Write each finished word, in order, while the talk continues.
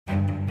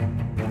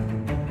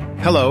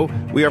Hello,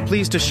 we are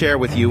pleased to share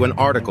with you an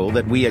article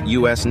that we at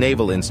U.S.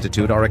 Naval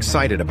Institute are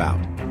excited about.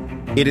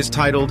 It is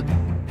titled,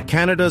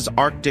 Canada's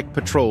Arctic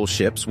Patrol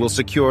Ships Will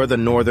Secure the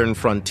Northern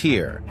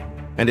Frontier,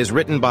 and is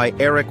written by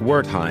Eric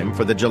Wertheim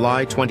for the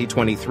July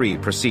 2023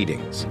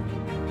 Proceedings.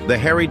 The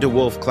Harry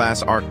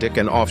DeWolf-class Arctic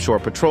and offshore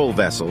patrol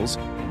vessels,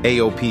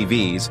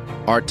 AOPVs,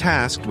 are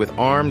tasked with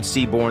armed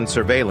seaborne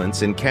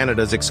surveillance in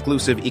Canada's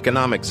exclusive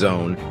economic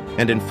zone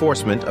and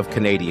enforcement of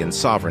Canadian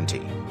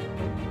sovereignty.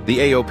 The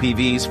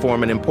AOPVs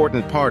form an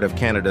important part of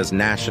Canada's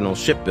national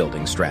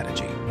shipbuilding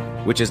strategy,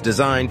 which is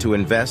designed to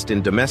invest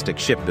in domestic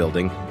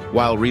shipbuilding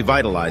while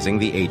revitalizing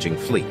the aging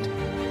fleet.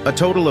 A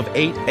total of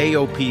 8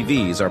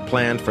 AOPVs are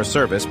planned for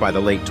service by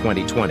the late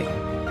 2020.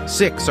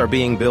 6 are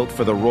being built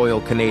for the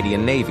Royal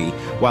Canadian Navy,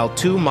 while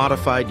 2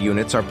 modified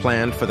units are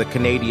planned for the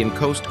Canadian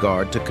Coast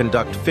Guard to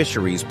conduct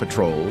fisheries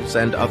patrols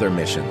and other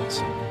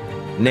missions.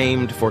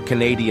 Named for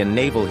Canadian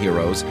naval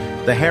heroes,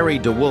 the Harry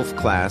DeWolf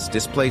class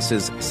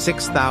displaces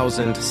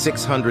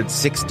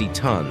 6,660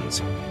 tons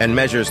and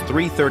measures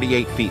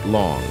 338 feet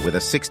long with a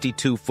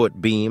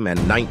 62-foot beam and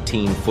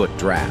 19-foot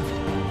draft.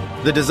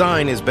 The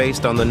design is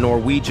based on the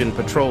Norwegian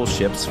patrol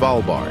ship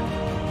Svalbard.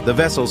 The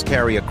vessels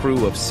carry a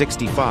crew of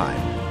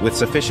 65, with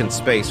sufficient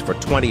space for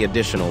 20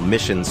 additional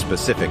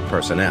mission-specific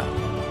personnel.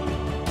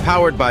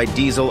 Powered by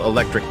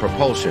diesel-electric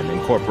propulsion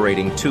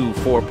incorporating 2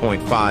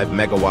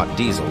 4.5-megawatt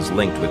diesels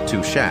linked with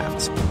 2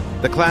 shafts,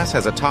 the class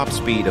has a top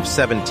speed of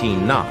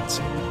 17 knots,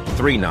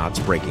 3 knots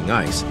breaking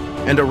ice,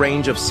 and a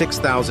range of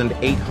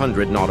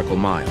 6,800 nautical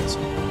miles.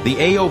 The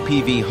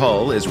AOPV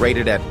hull is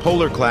rated at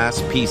Polar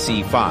Class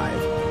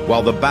PC-5,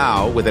 while the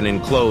bow, with an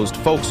enclosed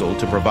forecastle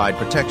to provide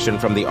protection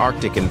from the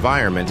Arctic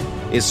environment,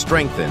 is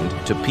strengthened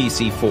to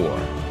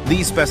PC-4.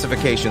 These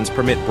specifications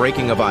permit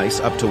breaking of ice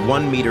up to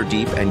 1 meter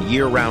deep and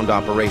year-round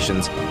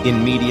operations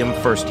in medium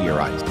first-year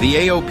ice. The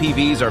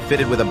AOPVs are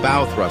fitted with a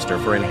bow thruster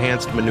for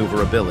enhanced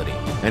maneuverability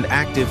and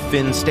active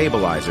fin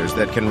stabilizers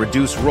that can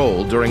reduce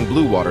roll during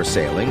blue water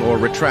sailing or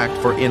retract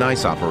for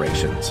in-ice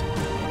operations.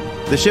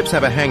 The ships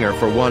have a hangar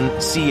for one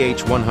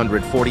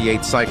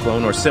CH-148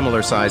 Cyclone or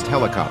similar-sized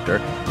helicopter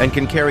and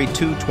can carry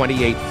 2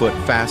 28-foot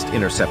fast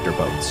interceptor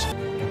boats.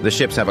 The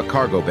ships have a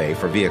cargo bay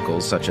for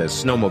vehicles such as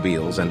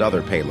snowmobiles and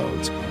other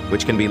payloads,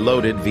 which can be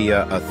loaded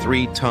via a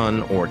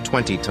 3-ton or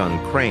 20-ton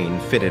crane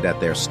fitted at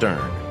their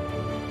stern.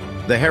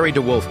 The Harry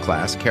DeWolf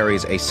class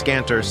carries a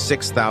Scanter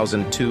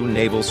 6002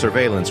 naval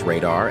surveillance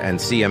radar and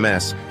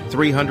CMS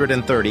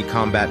 330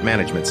 combat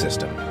management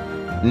system.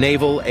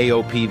 Naval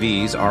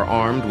AOPVs are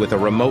armed with a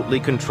remotely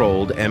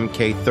controlled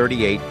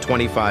Mk-38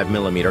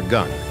 25mm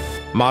gun,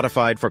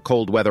 modified for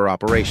cold weather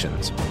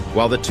operations,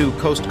 while the 2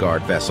 Coast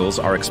Guard vessels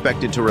are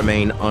expected to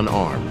remain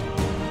unarmed.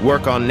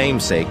 Work on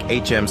namesake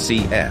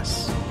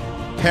HMCS.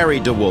 Harry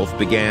DeWolf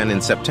began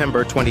in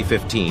September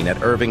 2015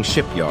 at Irving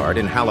Shipyard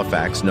in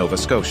Halifax, Nova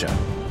Scotia.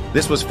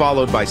 This was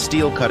followed by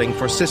steel cutting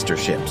for sister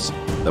ships,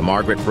 the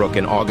Margaret Brooke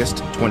in August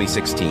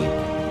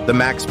 2016, the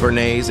Max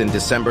Bernays in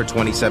December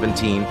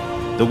 2017,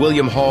 the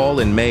William Hall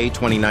in May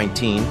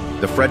 2019,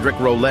 the Frederick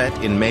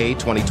Rolette in May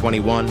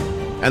 2021,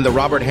 and the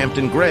Robert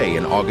Hampton Gray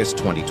in August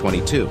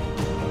 2022.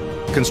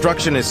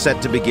 Construction is set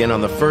to begin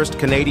on the first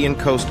Canadian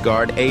Coast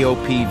Guard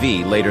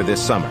AOPV later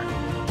this summer.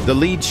 The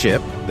lead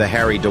ship, the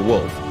Harry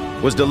DeWolf,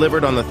 was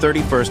delivered on the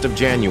 31st of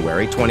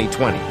January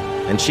 2020,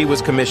 and she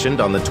was commissioned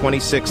on the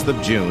 26th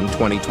of June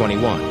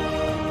 2021.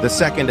 The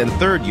second and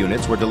third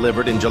units were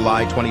delivered in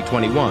July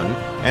 2021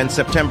 and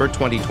September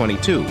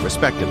 2022,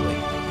 respectively.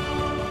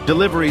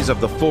 Deliveries of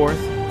the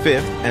 4th,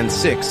 5th, and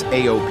 6th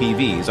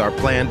AOPVs are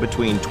planned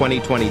between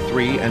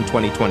 2023 and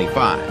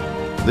 2025.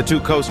 The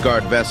 2 Coast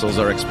Guard vessels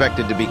are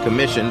expected to be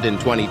commissioned in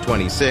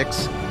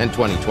 2026 and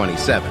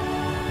 2027.